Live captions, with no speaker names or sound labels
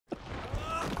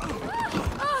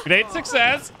Great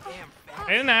success.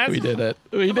 And that's... We did it.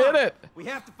 We did it. We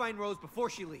have to find Rose before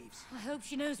she leaves. I hope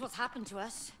she knows what's happened to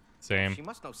us. Same. She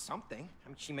must know something. I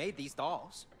mean, she made these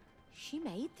dolls. She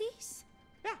made these?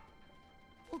 Yeah.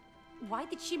 Well, why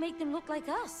did she make them look like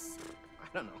us? I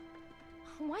don't know.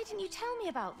 Why didn't you tell me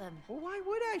about them? Well, why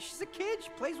would I? She's a kid. She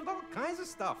plays with all kinds of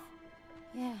stuff.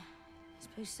 Yeah, I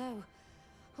suppose so.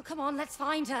 Well, come on, let's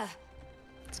find her.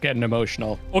 It's getting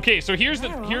emotional. Okay, so here's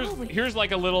Where here's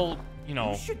like a little, you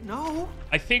know. You should know.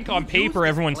 I think on Who paper used this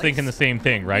everyone's place? thinking the same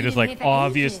thing, right? We've It's been like here for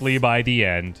obviously ages. by the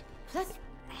end, Plus,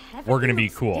 we're gonna be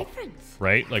everything cool, looks different.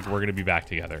 right? Like we're gonna be back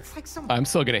together. It's like some I'm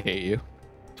still gonna hate you.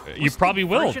 You probably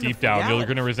will version deep of down. You're reality.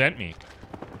 gonna resent me.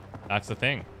 That's the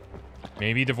thing.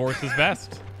 Maybe divorce is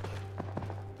best.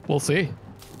 We'll see.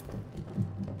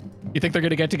 You think they're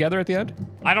gonna get together at the end?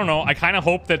 I don't know. I kind of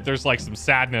hope that there's like some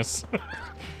sadness.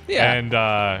 Yeah. And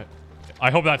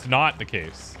I hope that's not the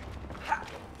case.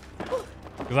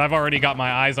 Because I've already got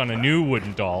my eyes on a new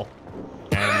wooden doll.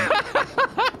 And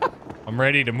I'm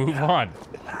ready to move on.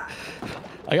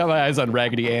 I got my eyes on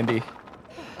Raggedy Andy.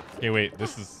 Okay, wait.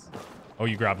 This is... Oh,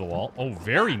 you grabbed the wall? Oh,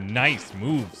 very nice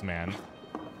moves, man.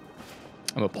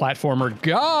 I'm a platformer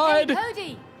god. Hey,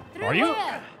 Cody! Through Are you? here.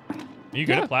 Are you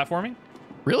good Yeah. at platforming?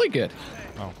 Really good.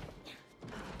 Oh.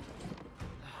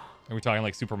 Are we talking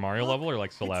like Super Mario level or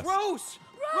like Celeste? It's Rose.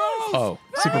 Oh,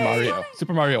 Super Mario.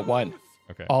 Super Mario 1.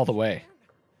 Okay. All the way.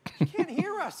 She can't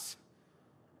hear us.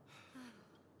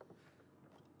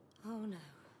 Oh no.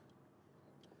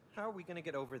 How are we gonna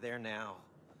get over there now?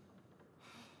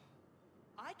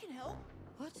 I can help.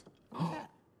 What?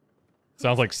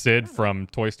 Sounds like Sid from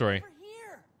Toy Story. Over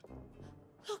here.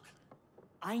 Look,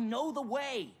 I know the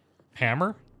way.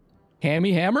 Hammer?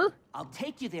 Hammy Hammer? I'll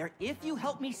take you there if you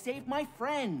help me save my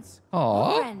friends.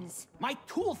 Aw. Friends. My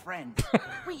tool friends.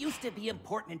 We used to be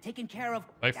important and taken care of.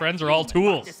 My That friends are all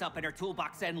human locked tools. us up in her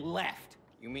toolbox and left.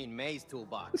 You mean May's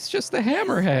toolbox? It's just the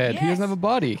hammerhead. He doesn't have a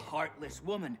body. Heartless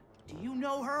woman. Do you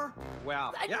know her?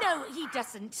 Well, yeah. No, he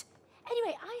doesn't.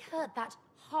 Anyway, I heard that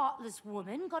heartless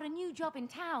woman got a new job in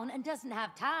town and doesn't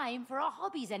have time for our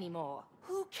hobbies anymore.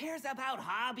 Who cares about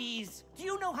hobbies? Do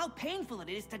you know how painful it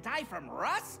is to die from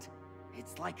rust?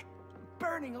 It's like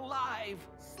burning alive,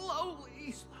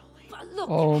 slowly. But look,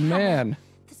 Oh, Hammer, man.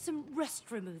 there's some rust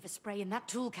remover spray in that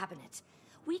tool cabinet.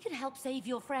 We can help save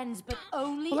your friends, but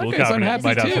only... Well, that Tool guy's cabinet unhappy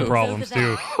might have some too. problems Over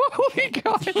there. too. Holy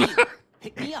God.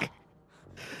 Pick me up.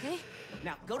 Okay?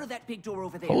 Now go to that big door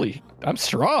over there. Holy, I'm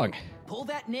strong. Pull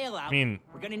that nail out. I mean-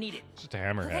 we're gonna need it. Just a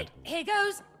hammerhead. Okay, here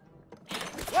goes.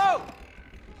 Whoa!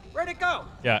 Where'd it go?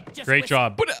 Yeah, Just great whistle.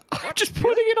 job. But I'm just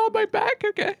putting it on my back,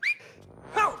 okay?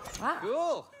 Oh, Wow.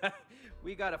 cool.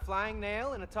 We got a flying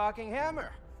nail and a talking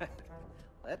hammer.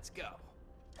 Let's go.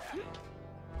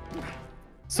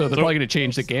 So they're probably gonna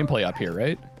change the gameplay up here,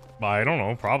 right? I don't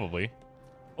know, probably.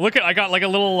 Look at, I got like a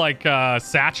little like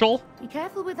satchel. Be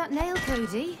careful with that nail,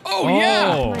 Cody. Oh, Oh.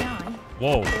 yeah. My eye.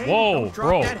 Whoa, Hey, whoa, don't drop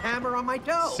bro. that hammer on my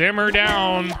toe. Simmer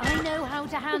down. I know how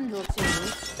to handle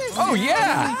tools. Oh,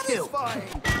 yeah. Satisfying.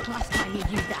 Last time you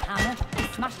used that hammer, you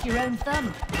smashed your own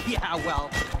thumb. Yeah,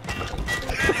 well.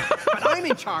 But I'm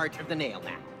in charge of the nail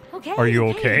now. Okay. Are you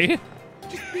okay?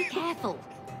 Just be careful.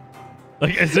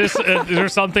 Like, is this, is there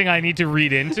something I need to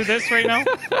read into this right now?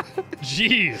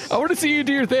 Jeez. I want to see you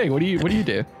do your thing. What do you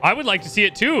do? I would like to see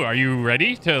it too. Are you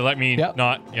ready to let me Yep.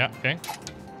 not? Yeah, okay.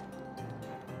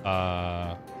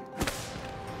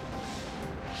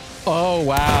 Oh,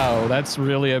 wow. That's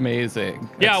really amazing.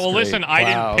 Yeah, That's well, great. listen, I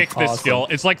Wow, didn't pick this awesome. skill.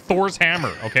 It's like Thor's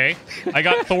hammer, okay? I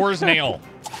got Thor's nail.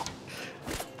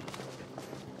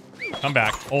 Come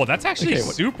back. Oh, that's actually Okay,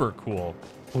 what- super cool.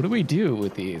 What do we do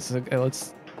with these? Okay,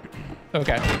 let's...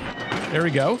 Okay. There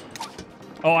we go.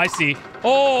 Oh, I see.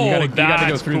 Oh, You gotta go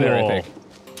that's through cool. there, I think.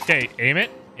 Okay, aim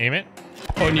it. Aim it.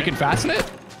 Oh, and you can fasten it?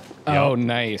 Oh,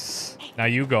 nice. Now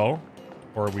you go.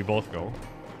 Or we both go.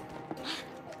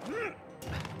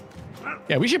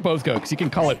 Yeah, we should both go, because you can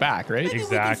call it back, right? Maybe we can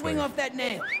Exactly. swing off that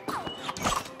nail.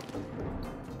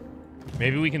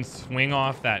 Maybe we can swing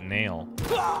off that nail.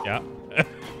 Yeah.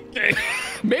 Okay.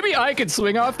 Maybe I could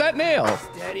swing off that nail.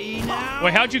 Steady now.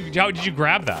 Wait, how did you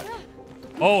grab that?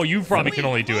 Oh, you probably can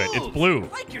only do it. It's blue.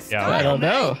 Like your Yeah. style, I don't May.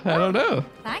 know. I don't know.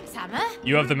 Thanks, Hammer.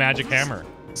 You have the magic hammer.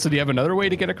 So do you have another way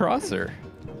to get across, or?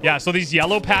 Yeah, so these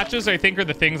yellow patches, I think, are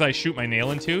the things I shoot my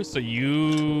nail into. So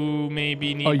you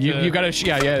maybe need Oh, you to... you gotta,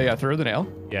 yeah, throw the nail.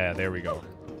 Yeah, there we go.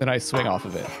 Then I swing off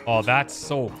of it. Oh, that's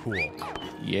so cool.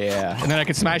 Yeah, and then I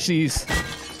can smash these,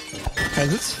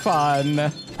 because it's fun. I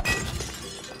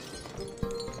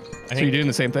So you're doing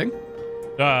the same thing?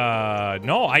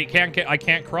 No, I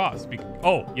can't cross.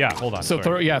 Oh, yeah, hold on. So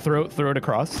sorry. throw it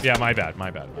across. Yeah, my bad.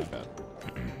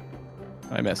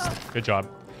 I missed. Good job.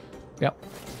 Yep.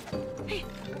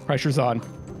 Pressure's on.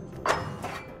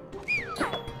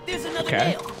 There's another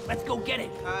Okay. nail. Let's go get it.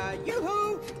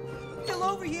 Yoo-hoo! Still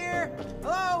over here.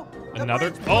 Hello? The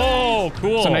Another. bridge, Oh,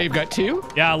 cool. So now you've got 2?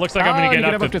 Yeah, it looks like I'm gonna Oh, get you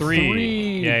can up have to up to 3.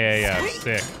 3. Yeah.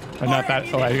 Sick. Oh, not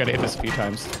that. Oh, I gotta hit this a few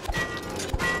times.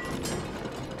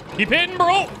 Keep hitting,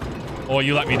 bro. Oh,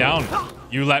 you let me down.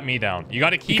 You let me down. You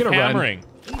gotta keep could've run. hammering.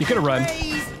 You could have run.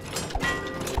 Praise.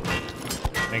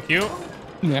 Thank you.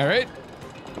 All right.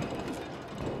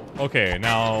 Okay,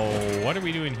 now what are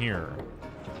we doing here?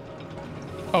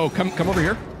 Oh, come over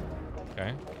here.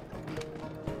 Okay.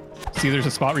 See, there's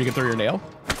a spot where you can throw your nail.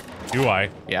 Do I?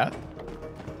 Yeah.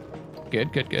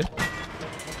 Good. Good Good.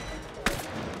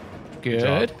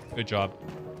 job. Good job.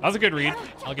 That was a good read.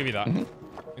 I'll give you that.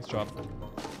 Nice job.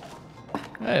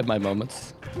 I have my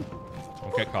moments.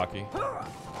 Don't get cocky.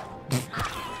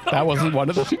 That wasn't one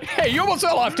of them. Hey, you almost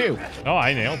fell off too. Oh,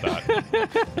 I nailed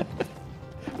that.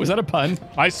 Was that a pun?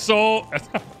 I so.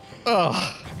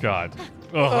 Ugh. God.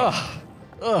 Ugh.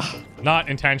 Not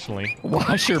intentionally.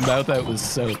 Wash your mouth out with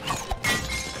soap.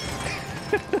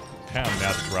 Damn,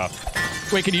 that's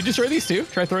rough. Wait, can you destroy these too?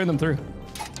 Try throwing them through.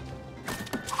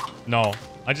 No,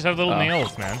 I just have little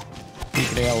nails, man.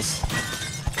 Weak nails.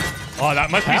 Oh, that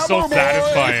must be so Hammer boy!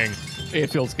 satisfying. It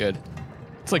feels good.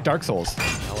 It's like Dark Souls.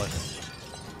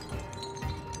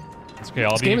 It's okay.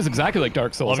 I'll This be. game is exactly like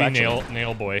Dark Souls. I'll be actually.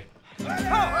 nail boy. Oh,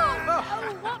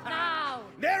 what now?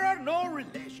 There are no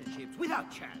relationships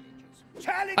without challenges.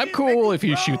 Challenges I'm cool if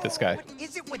you shoot this guy. What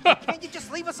is it with you? Can't you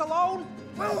just leave us alone?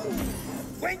 Well,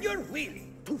 when you're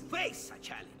willing to face a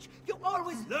challenge, you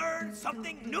always learn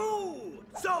something new.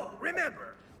 So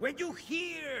remember, when you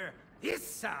hear this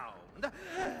sound,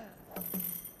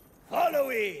 follow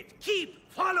it. Keep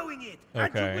following it, and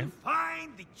Okay. you will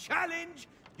find the challenge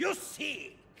you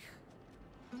seek.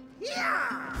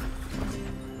 Yeah!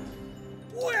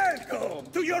 Welcome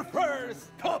to your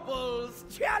first couples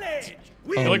challenge.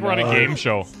 I feel like we're on a game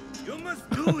show. You must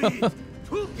do it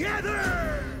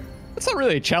together. It's not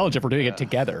really a challenge if we're doing it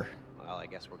together. Well, I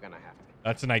guess we're gonna have to.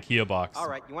 That's an IKEA box. All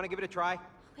right, you want to give it a try?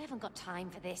 We haven't got time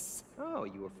for this. Oh,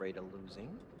 you afraid of losing?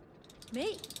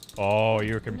 Me? Oh,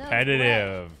 you're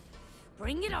competitive.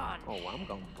 Bring it on. Oh, I'm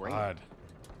gonna bring it. God.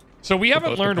 So we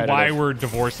haven't both learned why competitive. we're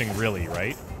divorcing, really,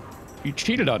 right? You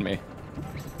cheated on me.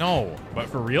 No, but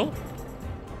for real?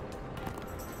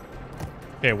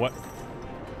 Okay, what?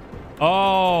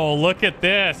 Oh, look at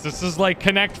this. This is like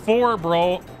Connect 4,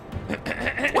 bro.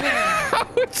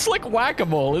 It's like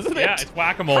whack-a-mole, isn't it? Yeah, it's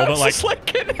whack-a-mole, How but is like... this like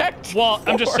Connect Well,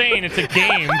 I'm just 4? saying, it's a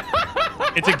game.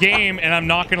 It's a game, and I'm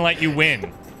not going to let you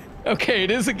win. Okay,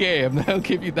 it is a game. I'll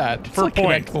give you that. It's For like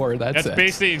Connect points. 4, that's it.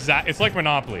 basically exact. It's like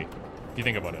Monopoly, if you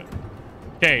think about it.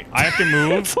 Okay, I have to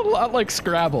move. It's a lot like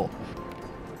Scrabble.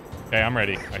 Okay, I'm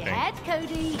ready, I think. Head,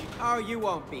 Cody. Oh, you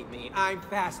won't beat me. I'm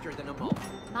faster than a mole.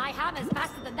 My hammer's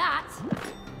faster than that.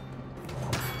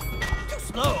 Too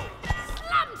slow.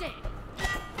 Slammed it.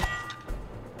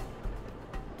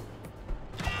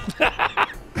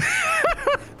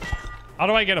 How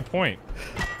do I get a point?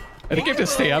 I think you have to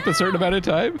stay up a certain amount of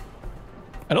time.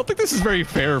 I don't think this is very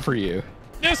fair for you.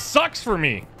 This sucks for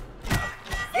me.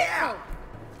 Yeah.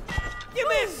 You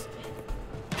missed.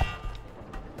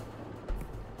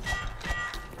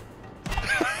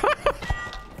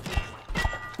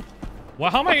 Well,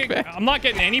 how am I? I'm not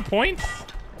getting any points?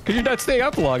 Because you're not staying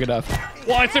up long enough.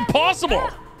 Well, it's impossible.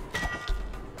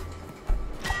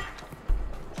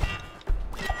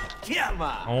 Come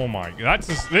on. Oh my, that's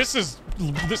just, this is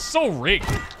so rigged.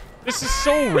 This is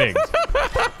so rigged.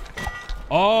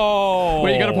 Oh.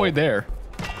 Wait, you got a point there.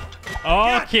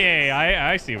 Okay,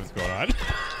 I see what's going on.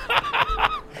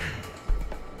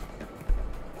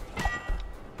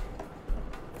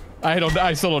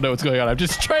 I still don't know what's going on. I'm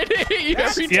just trying to hit you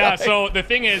every time. Yeah, so the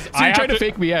thing is, So I you're have trying to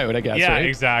fake me out, I guess, Yeah, right?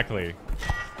 exactly.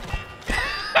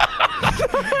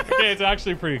 Okay, it's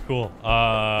actually pretty cool.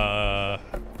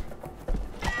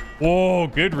 Whoa,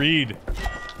 good read.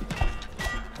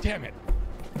 Damn it.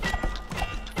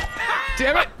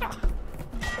 Damn it!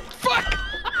 Fuck!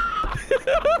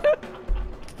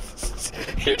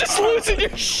 You're just losing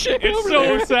your shit It's over so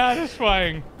there.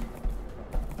 satisfying.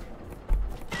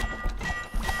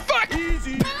 Fuck!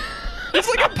 It's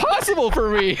like impossible for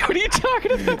me. What are you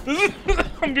talking about?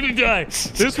 I'm gonna die.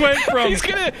 This went from... He's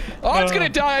gonna... Odd's gonna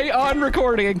die on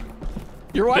recording.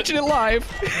 You're watching it live.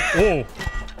 Whoa.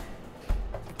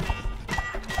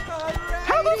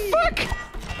 How the fuck?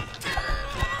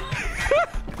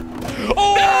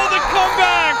 Oh, the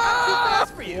comeback!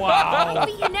 That's for you. Wow. I'll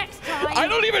beat you next time. I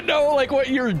don't even know like what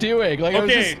you're doing. Like I was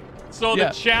Okay, just... so yeah.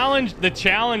 the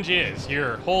challenge is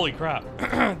here. Holy crap!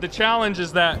 The challenge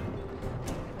is that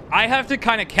I have to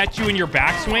kind of catch you in your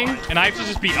backswing, and I have to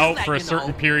just be out for a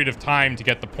certain period of time to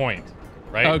get the point,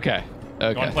 right? Okay.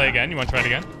 You want to play again? You want to try it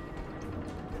again?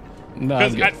 No.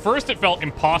 Because at first it felt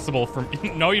impossible for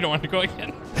me. No, you don't want to go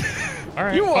again. All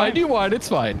right. You won. It's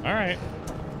fine. All right.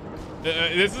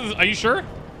 This is. Are you sure?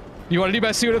 You want to do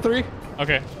best 2 out of 3?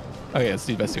 Okay. Okay, let's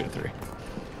do best 2 out of 3.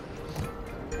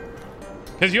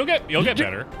 Because you'll get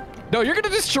better. No, you're gonna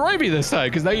destroy me this time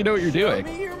because now you know what you're doing.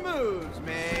 Show me your moves,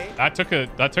 May. That took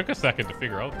a second to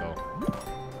figure out though.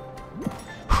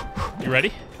 You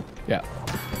ready? Yeah.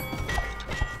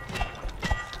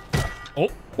 Oh.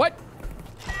 What?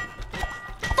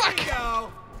 Fuck.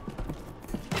 Go.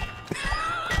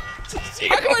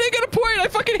 How come I didn't get a point? I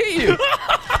fucking hate you.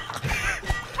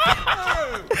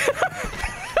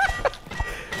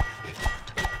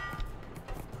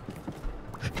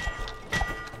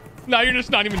 Now you're just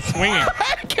not even swinging.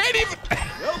 I can't even.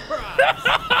 No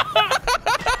problem.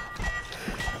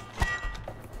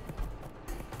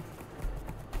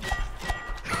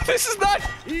 This is not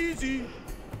Easy.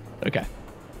 okay.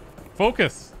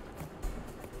 Focus.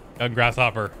 Young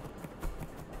grasshopper.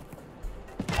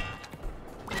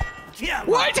 Yeah,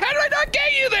 What? How did I not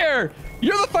get you there?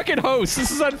 You're the fucking host. This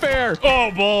is unfair.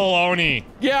 Oh, baloney.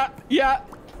 Yeah.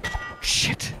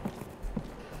 Shit.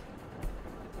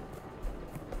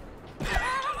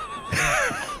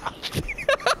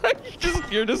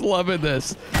 You're just loving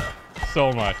this.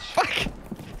 So much. Fuck.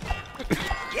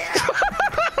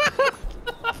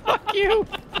 Fuck you.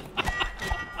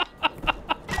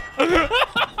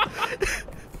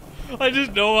 I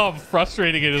just know how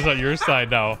frustrating it is on your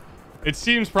side now. It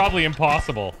seems probably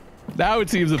impossible. Now it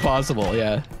seems impossible,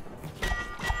 yeah.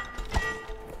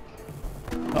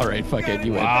 All right, fuck it,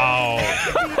 you win. Wow.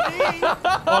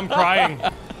 Oh, I'm crying.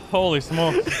 Holy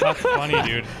smokes. That's funny,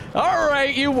 dude. All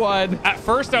right, you won. At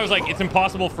first, I was like, it's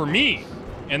impossible for me.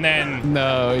 And then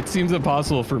No, it seems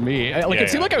impossible for me. It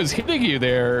seemed like I was hitting you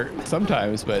there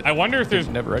sometimes, but I wonder if there's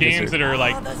never games registered. that are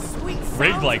like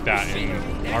rigged like that in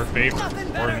our favor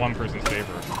or in one person's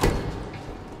favor.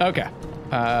 Okay.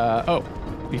 Oh,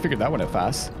 you figured that one out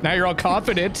fast. Now you're all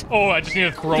confident Oh, I just need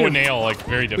to throw a nail, like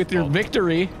very difficult. with your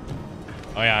victory.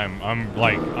 Oh yeah,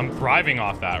 I'm thriving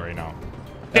off that right now.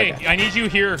 Hey, Okay. I need you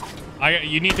here.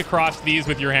 You need to cross these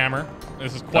with your hammer.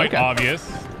 This is quite Okay. obvious.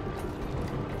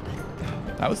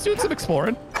 I was doing some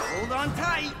exploring. Hold on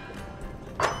tight.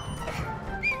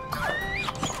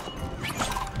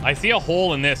 I see a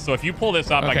hole in this, so if you pull this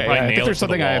up, I can Okay, probably I nail think it there's to the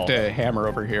something I have wall. to hammer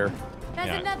over here. There's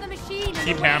Yeah. another machine. in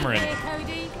Keep the way hammering. here,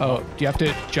 Cody. Oh, do you have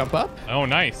to jump up? Oh,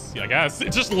 nice. I guess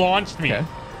it just launched me. Okay.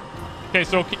 Okay,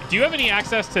 so do you have any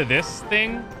access to this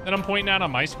thing that I'm pointing at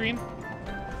on my screen?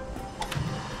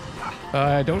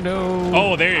 I don't know.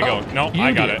 Oh, there you go. No, you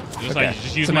I got do. it. Just Okay. I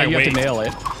just use so my now you weight. have to nail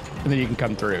it, and then you can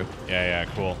come through. Yeah,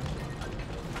 cool.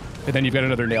 And then you've got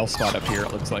another nail spot up here,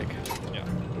 it looks like. Yeah.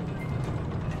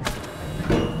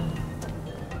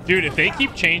 Dude, if they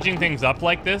keep changing things up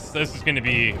like this is going to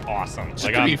be awesome. It's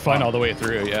gonna be fun all the way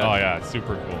through, yeah. Oh yeah, it's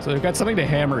super cool. So we've got something to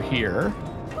hammer here.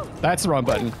 That's the wrong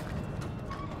button.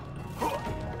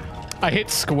 I hit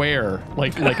square,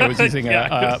 like I was using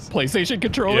Yeah, a PlayStation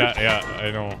controller. Yeah,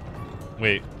 I know.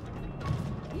 Wait.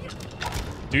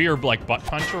 Do your like butt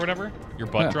punch or whatever? Your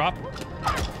butt Yeah. drop?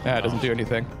 Yeah, it doesn't do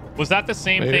anything. Was that the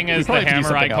same Wait, thing we as the probably have to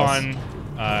do hammer something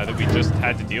icon that we just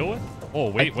had to deal with? Oh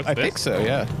wait, what's I this? think so,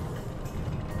 yeah.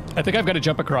 I think I've got to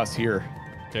jump across here.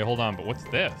 Okay, hold on, but what's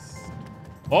this?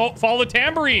 Oh, follow the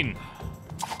tambourine.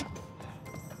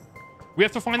 We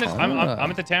have to find this. I'm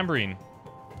at the tambourine.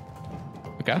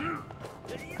 Okay.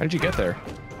 How did you get there?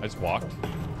 I just walked.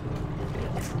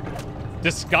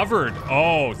 Discovered.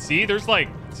 Oh, see, there's like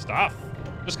stuff.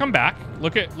 Just come back.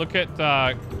 Look at.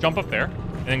 Jump up there,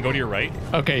 and then go to your right.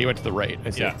 Okay, you went to the right. I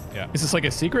see. Yeah. Is this like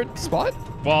a secret spot?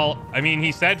 Well, I mean,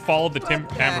 he said follow the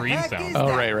tambourine heck sound. is Oh,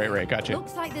 right. Gotcha.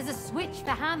 Looks like there's a switch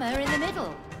for hammer in the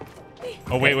middle.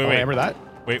 Oh, wait. Oh, hammer that?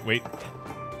 Wait.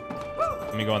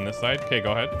 Let me go on this side. Okay,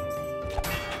 go ahead.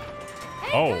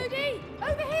 Hey, Oh. Cody,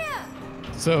 over here.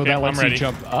 So Okay, that lets I'm you ready.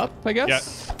 jump up, I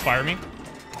guess? Yeah, fire me.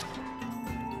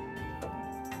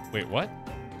 Wait, what?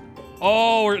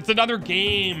 Oh, it's another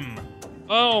game.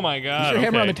 Oh my god. Use your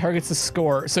hammer on the Okay. targets to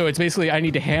score. So it's basically I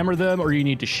need to hammer them or you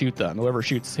need to shoot them. Whoever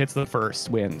hits the first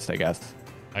wins, I guess.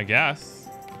 I guess.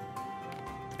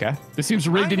 Okay. This seems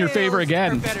rigged My in your favor nails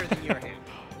again. are better than your hand.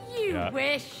 You Yeah.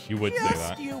 wish. You would say Just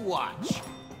that. you watch.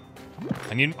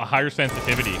 I need a higher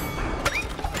sensitivity. Nailed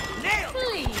it.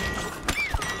 Please.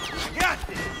 Got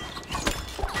this.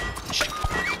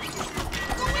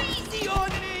 Go easy on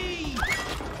me.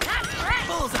 That's right.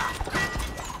 Bullseye.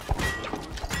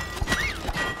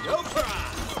 No problem.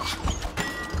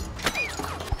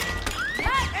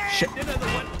 That's shit. Another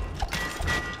one.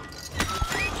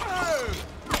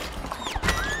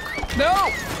 No!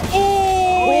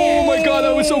 Oh my god,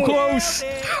 that was so close.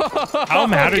 How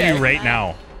mad are Okay. you right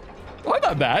now? Oh,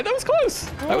 not bad. That was close.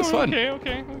 That was fun.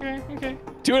 Okay.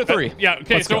 2 out of 3. Yeah,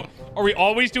 okay, Let's so go. are we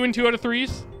always doing 2 out of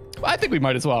 3s? I think we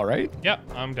might as well, right?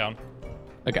 Yep, I'm down.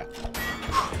 Okay.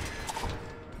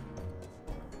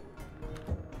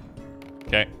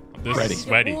 Okay, this Ready. is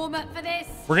sweaty. Warm up for this.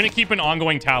 We're gonna keep an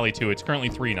ongoing tally too. It's currently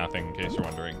 3-0, in case you're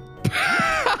wondering.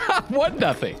 1-0.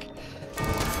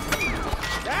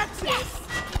 That's it.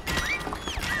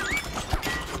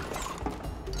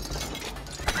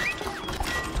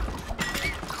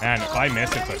 Man, if I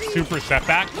miss, it's a super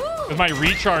setback. Because my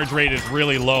recharge rate is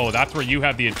really low. That's where you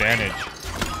have the advantage.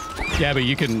 Yeah, but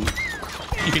you can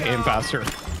aim faster.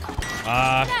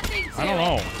 I don't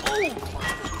know.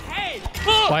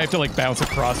 I have to like bounce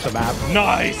across the map.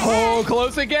 Nice. Oh,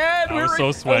 close again. That was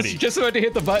so sweaty. I was just about to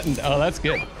hit the button. Oh, that's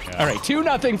good. Yeah. All right,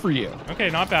 2-0 for you. Okay,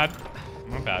 not bad.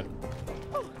 Not bad.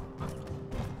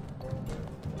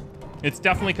 It's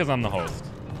definitely because I'm the host.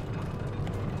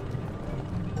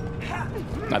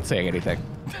 Not saying anything.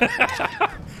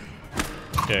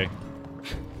 Okay.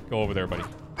 Go over there, buddy.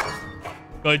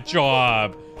 Good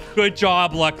job. Good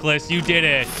job, Luckless. You did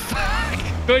it.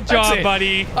 Good That's job, it.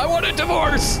 buddy. I want a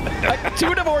divorce.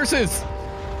 2 divorces.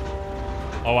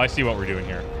 Oh, I see what we're doing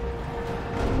here.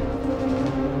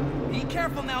 Be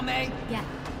careful now, May. Yeah.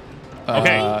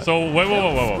 Okay, so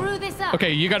whoa. Screw this up.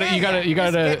 Okay, you gotta Just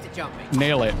get to jumping.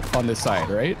 nail it on this side,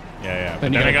 right? Yeah.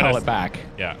 Then you I gotta call it back.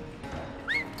 Yeah.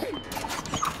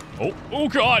 Oh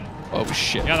God. Oh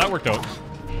shit. Yeah, that worked out.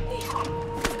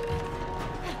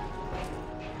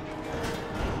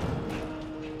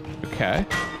 Okay.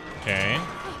 Okay.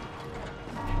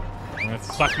 I'm gonna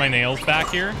suck my nails back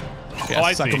here. Yeah, Oh,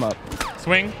 I suck see. them up.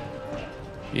 Swing.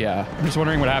 Yeah. I'm just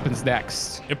wondering what happens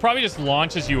next. It probably just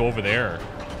launches you over there.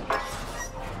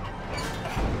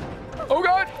 Oh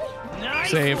god.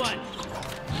 Nice Saved. one.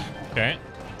 Okay.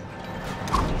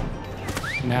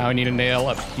 Now I need a nail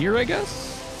up here, I guess.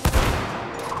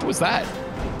 What was that?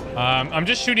 I'm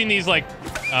just shooting these like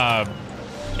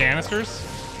canisters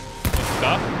and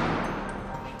stuff.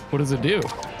 What does it do?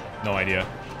 No idea.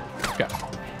 Okay.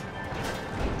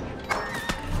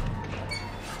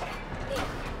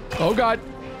 Oh god.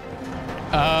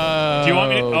 Do you want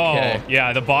me to? Okay. Oh,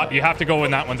 yeah. The bot. You have to go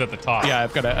when that one's at the top. Yeah,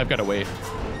 I've got to wait.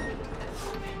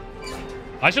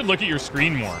 I should look at your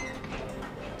screen more.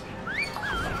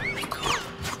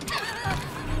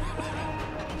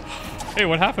 Hey,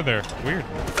 what happened there? Weird.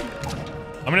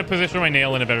 I'm gonna position my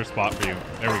nail in a better spot for you.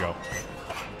 There we go.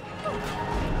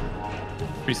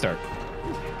 Restart.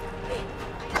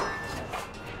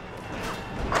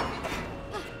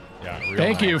 Yeah. Real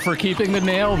Thank nice. you for keeping the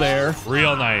nail there.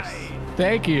 Real nice.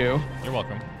 Thank you. You're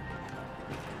welcome.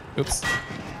 Oops.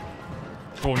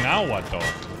 So now what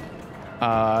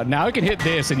though? Now I can hit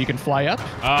this and you can fly up,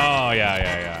 Oh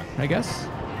yeah. I guess.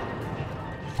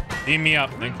 Beam me up.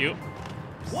 Thank you.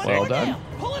 Well done.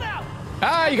 Pull it out.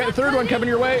 Ah, you got a third one coming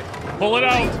your way. Pull it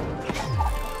out.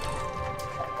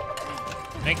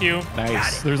 Thank you.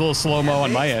 Nice. There's a little slow-mo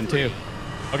on my end too.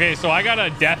 Okay, so I got a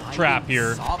death trap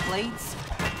here. Saw blades?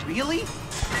 Really?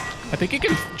 I think you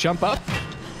can jump up.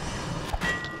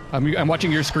 I'm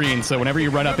watching your screen, so whenever you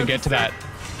run up and get to that,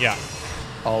 Yeah.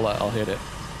 I'll hit it.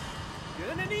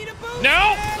 Gonna need a boost.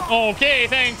 No. Okay,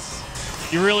 thanks.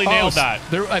 You really nailed that.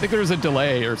 I think there was a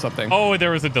delay or something. Oh,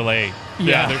 there was a delay.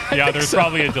 Yeah, I think There's so.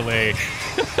 probably a delay.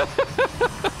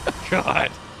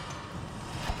 God.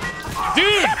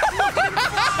 Dude!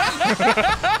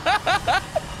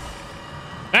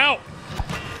 Now!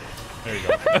 There you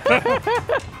go.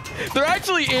 There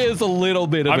actually is a little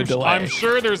bit of a delay. I'm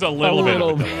sure there's a little bit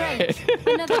of a delay. Great.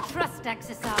 Another trust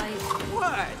exercise.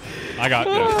 What? I got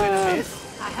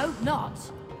this. I hope not.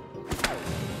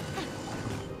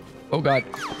 Oh god.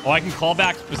 Oh, I can call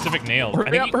back specific nails. I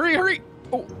Hurry think up, hurry.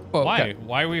 Oh, Why? okay.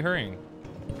 Why are we hurrying?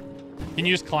 Can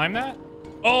you just climb that?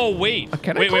 Oh, wait.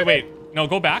 Can I wait. climb No,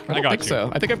 go back. I I don't got think you.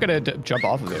 so. I think I've got to jump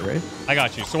off of it, right? I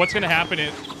got you. So what's going to happen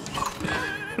is...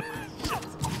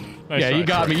 Nice Yeah, try, you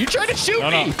got sorry. me. You tried to shoot No,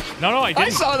 me. no, I didn't. I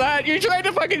saw that. You tried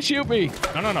to fucking shoot me.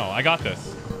 No. I got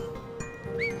this.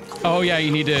 Oh, yeah, you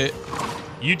need to...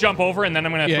 You jump over, and then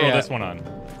I'm going to Yeah, throw yeah. this one on.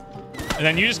 And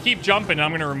then you just keep jumping, and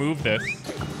I'm going to remove this.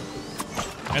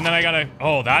 And then I got to...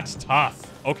 Oh, that's tough.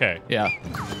 Okay. Yeah.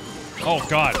 Oh,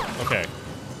 God. Okay.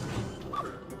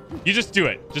 You just do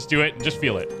it. Just do it. Just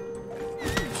feel it.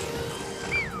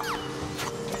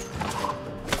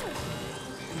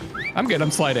 I'm good.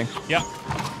 I'm sliding. Yeah.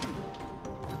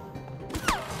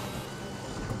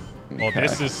 Oh,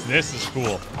 this is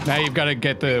cool. Now you've got to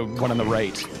get the one on the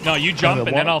right. No, you jump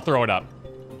and then I'll throw it up.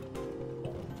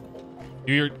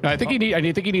 No, I think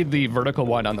you need the vertical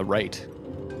one on the right.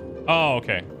 Oh,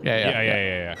 okay.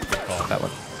 Yeah. Good call. That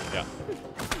one. Yeah.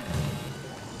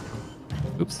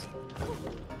 Oops.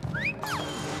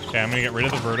 Okay, I'm gonna get rid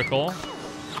of the vertical.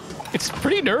 It's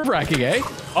pretty nerve-wracking, eh?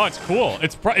 Oh, it's cool.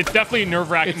 It's definitely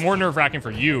nerve-wracking. More nerve-wracking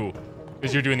for you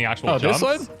because you're doing the actual jumps.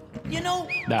 This one? You know,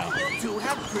 No. you two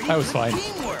have pretty That was good fine.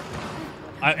 teamwork.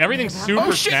 Everything's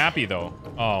super shit. snappy though.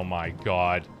 Oh my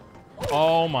god.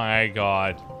 Oh my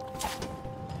god.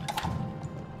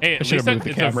 Hey, at least moved the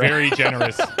it's camera. a very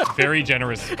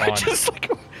generous spawn.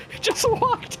 just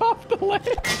walked off the ledge.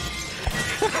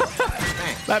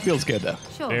 That feels good though.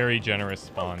 Sure. Very generous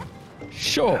spawn.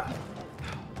 Sure.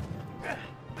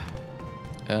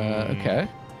 Okay.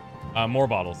 More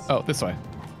bottles. Oh, this way.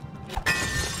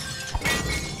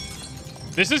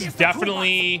 This is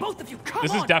definitely. Both of you, come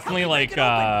This is on, definitely help me like break it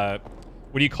open.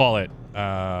 what do you call it?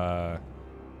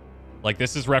 Like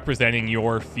this is representing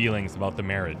your feelings about the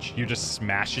marriage. You're just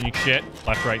smashing shit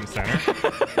left, right, and center.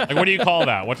 Like what do you call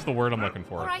that? What's the word I'm looking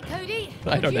All for? right, Cody.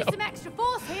 I don't Use know. some extra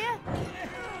force here.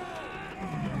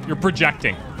 You're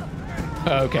projecting.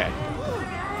 Okay.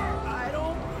 I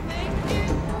don't think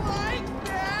it's like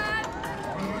that.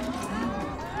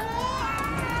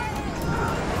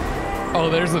 Oh,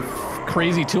 there's a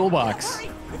crazy toolbox.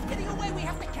 Hurry, it's getting away. We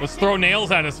have to catch Let's it. throw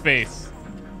nails at his face.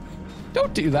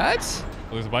 Don't do that.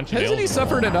 Oh, there's a bunch of Hasn't he nails.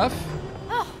 suffered enough?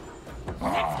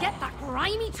 Let's get that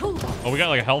grimy tool. Oh, we got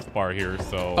like a health bar here,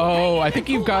 so. Oh, I think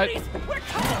you've got. We're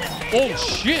coming to save Oh you.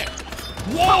 shit!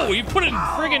 Whoa! You put a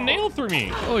friggin' nail through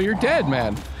me. Oh, you're dead,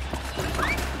 man.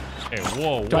 Hey,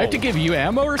 whoa! Do I have to give you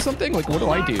ammo or something? Like, what do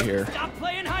I do here? Stop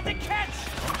playing hard to catch.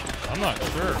 I'm not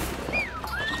sure.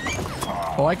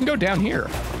 Oh, I can go down here.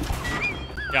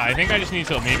 Yeah, I think I just need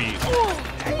to maybe.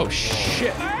 Oh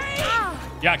shit.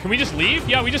 Yeah, can we just leave?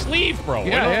 Yeah, we just leave, bro.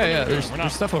 Yeah. There's We're not.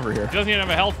 there's stuff over here. He doesn't even have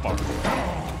a health bar.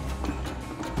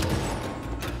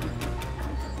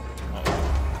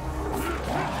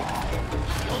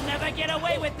 You'll never get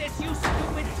away with this, you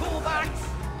stupid toolbox.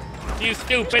 You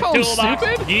stupid Call him toolbox.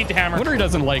 stupid? You need to I hammer. wonder he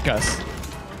doesn't like us.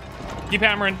 Keep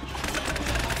hammering.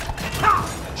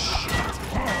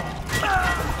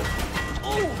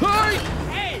 Hi!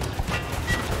 Hey,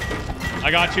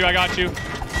 I got you. I got you.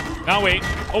 Now wait.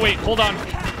 Oh wait. Hold on.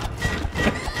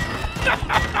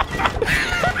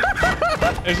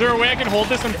 Is there a way I can hold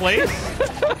this in place?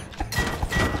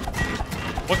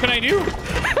 What can I do?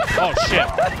 Oh shit.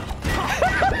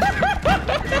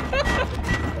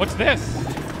 What's this?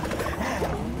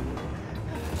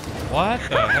 What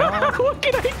the hell? What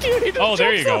can I do? He just Oh,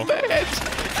 there you jumps go. off the edge.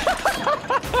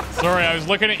 Sorry, I was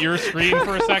looking at your screen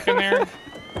for a second there.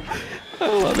 I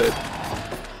love it.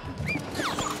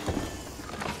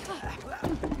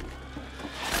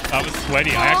 That was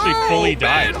sweaty. I actually fully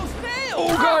died.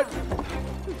 Oh god.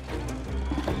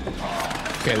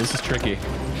 Okay, this is tricky.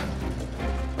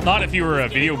 Not if you were a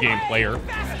video game player.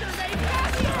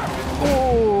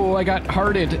 Oh, I got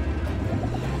hearted.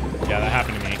 Yeah, that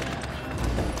happened to me.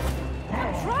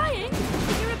 Trying?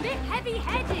 You're a bit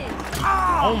heavy-headed.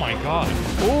 Oh my god.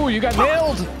 Oh, you got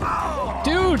nailed.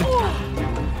 Dude.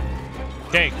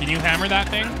 Okay, can you hammer that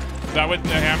thing? Is that what the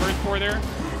hammer is for there?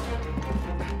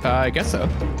 I guess so.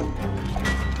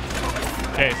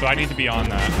 Okay, so I need to be on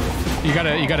that. You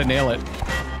gotta nail it.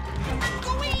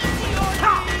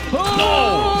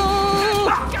 No!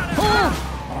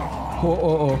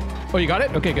 Oh, you got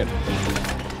it? Okay, good.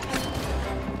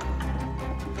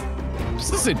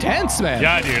 This is intense, man.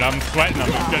 Yeah, dude, I'm sweating.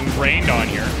 I'm just getting rained on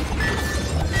here.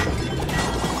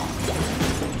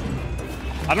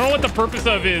 I don't know what the purpose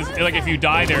of is. Like, if you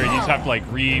die there, you just have to, like,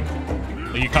 you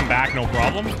come back, no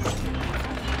problem.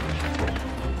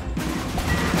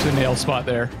 There's a nail spot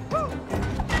there.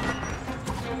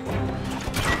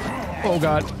 Oh,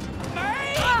 God.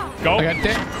 Go. I got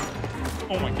dead.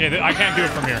 Oh my god, I can't do it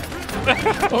from here.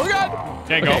 Oh, God.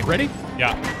 Okay, go. Okay, ready?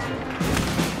 Yeah.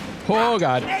 Oh,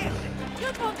 God.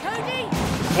 Good one, Cody.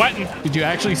 Sweating. Did you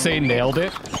actually say nailed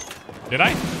it? Did I?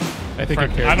 I think your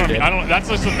character I don't. did. I don't. That's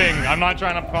just the thing. I'm not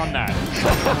trying to pun that.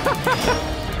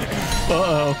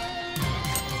 Uh-oh.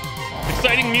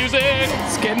 Exciting music.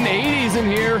 It's getting 80s in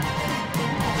here.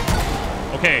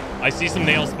 Okay, I see some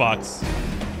nail spots.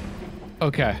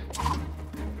 Okay.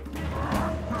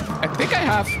 I think I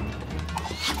have...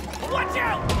 watch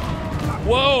out!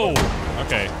 Whoa.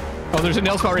 Okay. Oh, there's a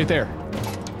nail spot right there.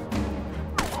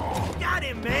 Got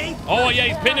him, May. Oh yeah,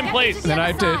 he's pinned in place. Then I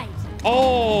have to-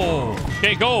 Oh.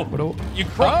 Okay, go. What do- You Oh,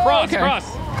 cross, okay. cross.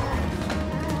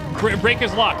 Break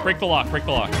his lock. Break the lock. Break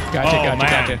the lock. Gotcha, oh, gotcha,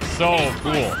 man. gotcha. So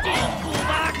cool.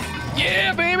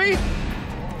 Yeah, baby.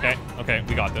 Okay,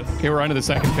 we got this. Okay, we're on to the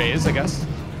second phase, I guess.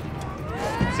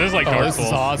 This is like Dark This Souls.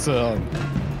 is awesome.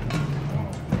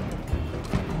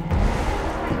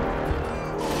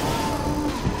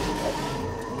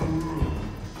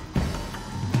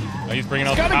 Oh, he's bringing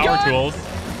out the got a power gun. tools.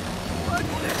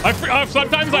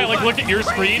 Sometimes I like look at your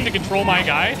screen to control my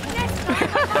guy.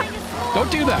 Don't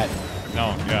do that.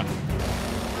 No, yeah.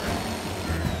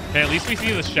 Okay, at least we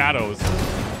see the shadows.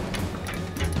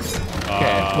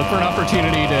 Okay, look for an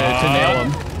opportunity to nail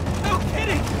him. No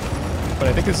kidding. But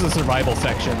I think this is a survival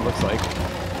section, looks like.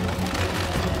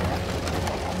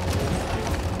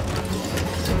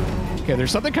 Okay,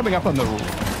 there's something coming up on the roof.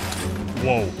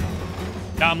 Whoa.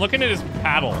 Yeah, I'm looking at his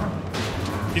paddle.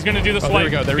 He's gonna do the swipe. there we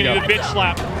go, there we He's go. gonna do the bitch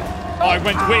slap. Oh, I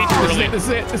went way too early. This is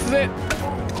it, this is it.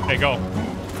 Okay, go.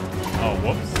 Oh,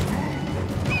 whoops.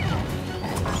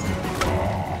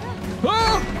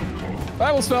 Ah! I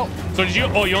almost fell. So did you?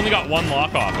 Oh, you only got one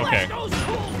lock off. Okay.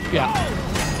 Yeah,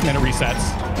 and then it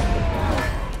resets.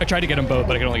 I tried to get them both,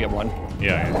 but I could only get one.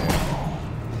 Yeah.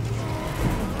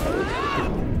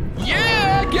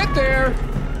 Yeah, get there.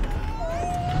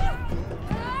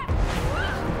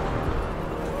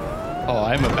 Oh,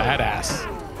 I'm a badass.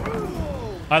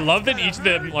 I love that each of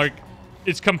them, like,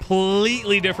 it's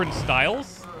completely different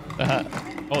styles. Uh-huh.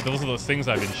 Oh, those are those things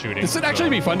I've been shooting. This would actually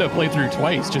be fun to play through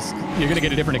twice. Just, you're going to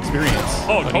get a different experience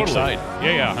Oh, on totally. each side.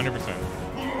 Yeah,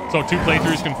 100%. So 2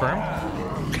 playthroughs confirmed?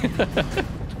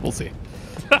 We'll see.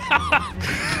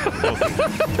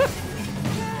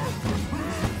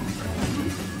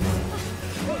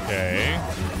 Okay.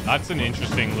 That's an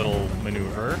interesting little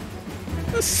maneuver.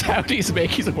 The Saudis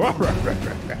make his... Well,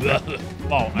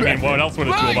 I mean, what else would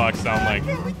a toolbox sound like?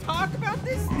 Can we talk about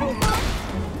this so much?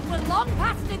 We're long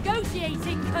past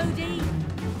negotiating, Cody.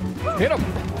 Hit him!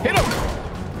 Hit him!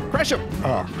 Crush him!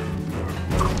 Oh,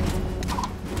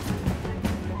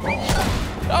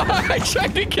 I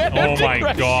tried to get him Oh to my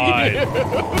crush God. you.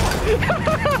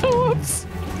 Whoops.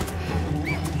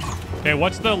 Okay,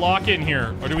 what's the lock in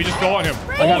here? Or do we just go on him?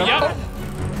 I got Oh, him. yeah.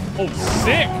 Oh,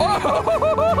 sick.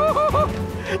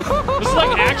 This is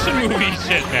like action movie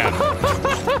shit, man.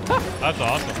 That's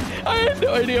awesome. I had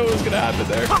no idea what was going to happen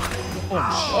there.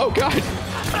 Oh, God.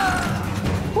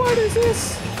 What is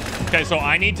this? Okay, so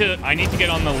I need to get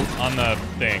on the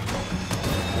thing.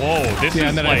 Whoa, this Yeah, is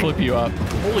and then like, I flip you up.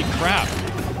 holy crap.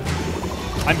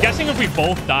 I'm guessing if we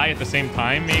both die at the same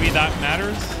time, maybe that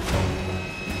matters.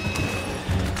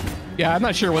 Yeah, I'm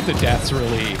not sure what the deaths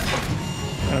really...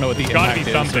 I don't know what the It's gotta impact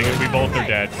be is, something really. if we both are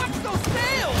dead. Watch those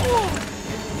nails.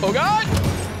 Oh, God!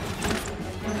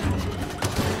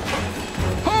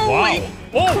 Holy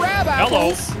Wow. crab Hello.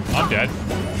 apples! I'm dead.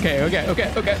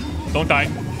 Okay. Don't die.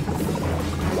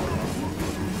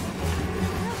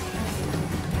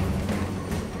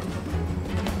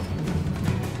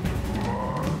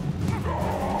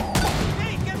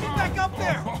 Hey, get me back up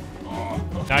there.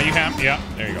 Now you have, yeah,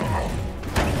 there you go.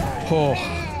 Oh.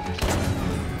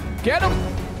 Get him!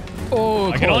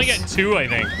 Oh, I can only get 2, I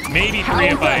think. Maybe 3 How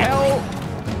if the I... hell?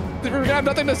 We're gonna have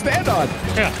nothing to stand on.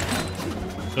 Yeah.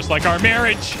 Just like our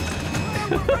marriage.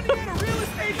 We're running out of real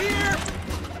estate here.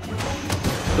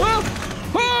 Ah!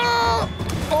 Ah!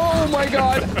 Oh my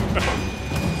God!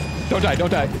 Don't die! Don't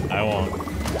die! I won't.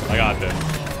 I got this.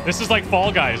 This is like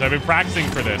Fall Guys. I've been practicing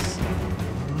for this.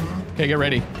 Okay, get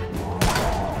ready.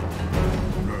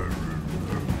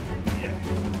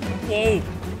 Whoa.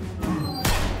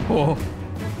 Oh.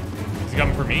 Is he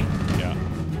coming for me? Yeah.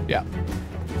 Yeah.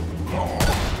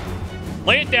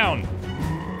 Lay it down.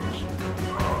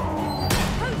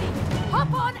 Cody,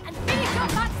 hop on and finish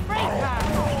off that spray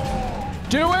can.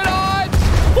 Do it on!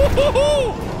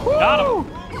 Woo-hoo-hoo! Got him.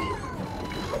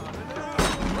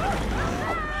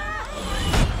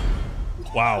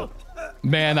 Wow.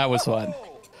 Man, that was fun.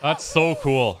 That's so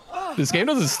cool. This game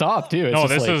doesn't stop, too. It's No,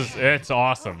 just this like, it's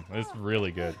awesome. It's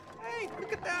really good. Hey,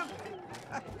 look at them.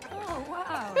 Oh,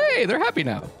 wow. Hey, they're happy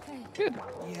now. Good.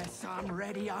 Yes, I'm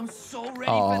ready. I'm so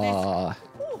ready for this. Aw.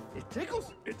 Ooh, it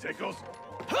tickles. It tickles.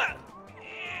 Ha!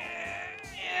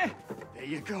 Yeah. There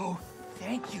you go.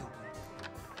 Thank you.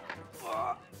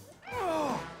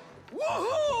 Oh,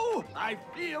 woohoo! I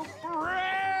feel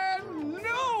brand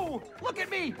new. Look at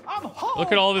me. I'm whole.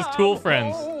 Look at all of his tool I'm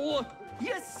friends. whole.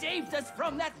 You saved us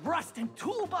from that rust and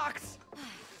toolbox.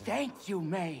 Thank you,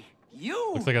 May.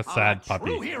 You Looks like a sad are puppy.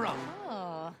 true hero.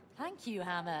 Oh, thank you,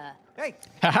 Hammer. Hey,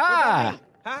 Ha-ha!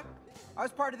 huh? I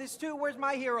was part of this too. Where's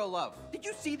my hero love? Did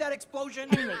you see that explosion?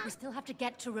 Anyway, we still have to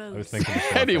get to Rose. I was thinking.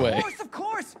 Anyway. Of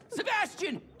course.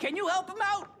 Sebastian, can you help him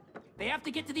out? They have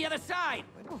to get to the other side.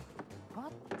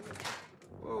 What?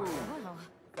 Whoa. Wow.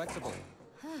 Flexible.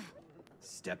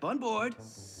 Step on board.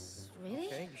 Really?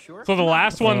 Okay, you sure? So the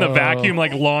last one, the Oh. vacuum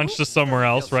like launched to somewhere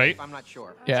else, Feels right? safe, I'm not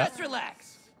sure. Yeah. Just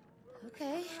relax.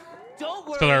 Okay. Don't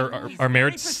worry. So he's our very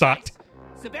marriage precise. sucked,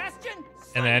 Sebastian.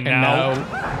 and then And now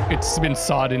now it's been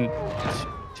sawed in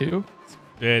two.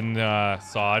 in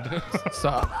sod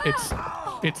So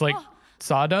it's like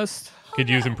sawdust. could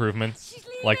use improvements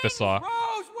like the saw.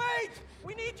 Rose, wait!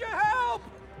 We need your help!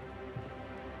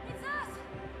 It's us!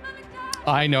 Mom and Dad!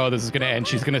 I know this is gonna end.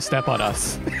 She's gonna step on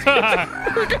us.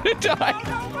 We're gonna die.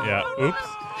 Yeah. Oops.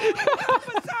 Help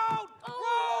us out!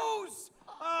 Rose!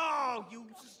 Oh, you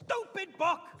stupid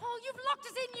book! Oh, you've locked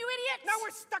us in, you idiot! Now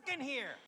we're stuck in here.